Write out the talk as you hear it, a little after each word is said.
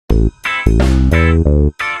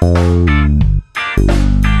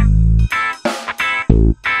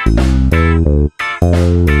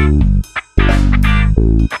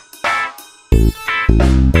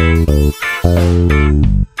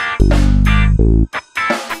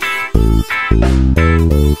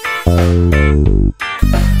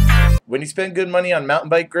When you spend good money on mountain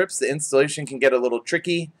bike grips, the installation can get a little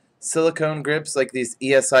tricky. Silicone grips like these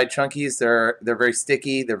ESI Chunkies, they're very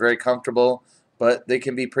sticky, they're very comfortable, but they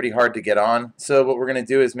can be pretty hard to get on. So what we're going to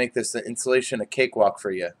do is make this installation a cakewalk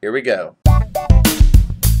for you. Here we go.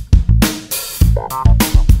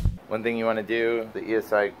 One thing you want to do, the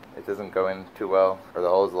ESI, it doesn't go in too well, or the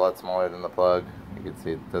hole is a lot smaller than the plug. You can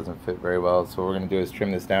see it doesn't fit very well. So what we're going to do is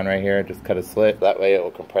trim this down right here, just cut a slit. That way it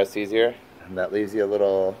will compress easier. And that leaves you a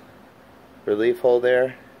little relief hole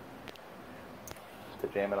there to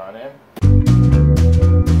jam it on in.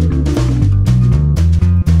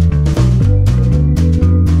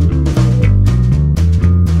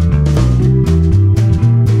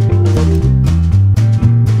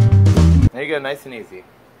 There you go, nice and easy.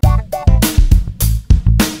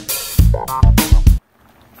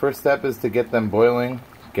 First step is to get them boiling,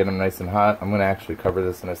 get them nice and hot. I'm going to actually cover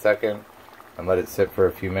this in a second and let it sit for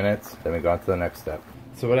a few minutes, then we go on to the next step.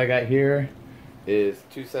 So what I got here is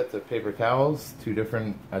 2 sets of paper towels, 2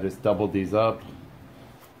 different, I just doubled these up.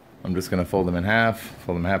 I'm just going to fold them in half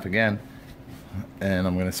again, and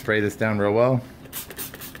I'm going to spray this down real well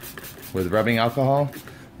with rubbing alcohol.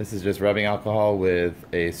 This is just rubbing alcohol with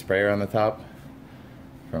a sprayer on the top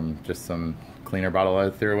from just some cleaner bottle I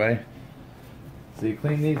threw away. So you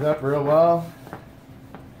clean these up real well.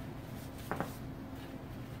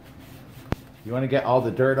 You want to get all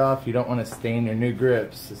the dirt off. You don't want to stain your new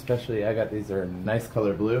grips, especially I got these are nice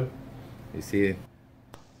color blue. You see?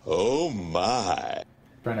 Oh my!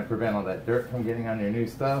 Trying to prevent all that dirt from getting on your new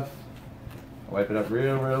stuff. Wipe it up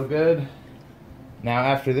real good. Now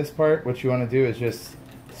after this part, what you want to do is just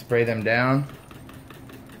spray them down.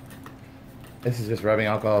 This is just rubbing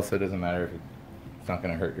alcohol, so it doesn't matter if it's not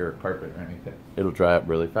going to hurt your carpet or anything. It'll dry up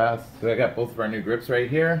really fast. So I got both of our new grips right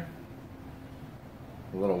here.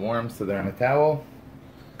 A little warm so they're on a towel.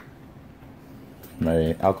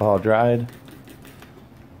 My alcohol dried.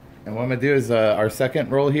 And what I'm going to do is our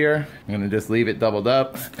second roll here, I'm going to just leave it doubled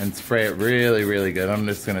up and spray it really good. I'm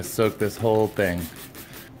just going to soak this whole thing.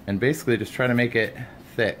 And basically just try to make it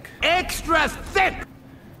thick. Extra thick!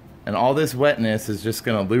 And all this wetness is just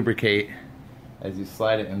going to lubricate as you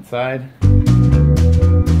slide it inside.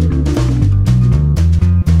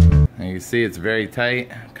 And you see it's very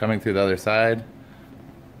tight coming through the other side,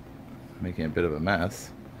 making a bit of a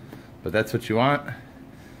mess, but that's what you want.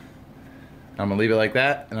 I'm gonna leave it like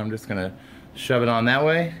that, and I'm just gonna shove it on that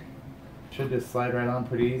way. Should just slide right on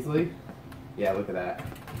pretty easily. Yeah, look at that.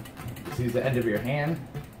 Just use the end of your hand.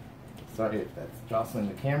 Sorry if that's jostling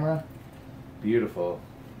the camera. Beautiful.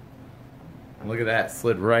 And look at that,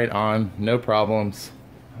 slid right on, no problems.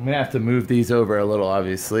 I'm gonna have to move these over a little,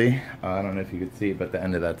 obviously. I don't know if you can see, but the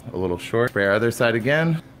end of that's a little short. Spray our other side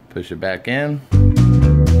again, push it back in.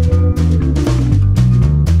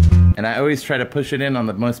 And I always try to push it in on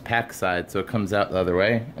the most packed side so it comes out the other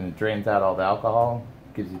way and it drains out all the alcohol,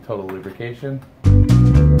 gives you total lubrication.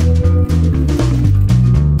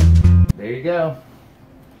 There you go.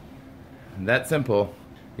 That simple.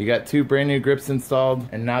 You got 2 brand new grips installed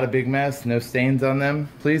and not a big mess, no stains on them.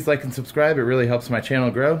 Please like and subscribe, it really helps my channel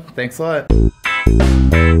grow. Thanks a lot.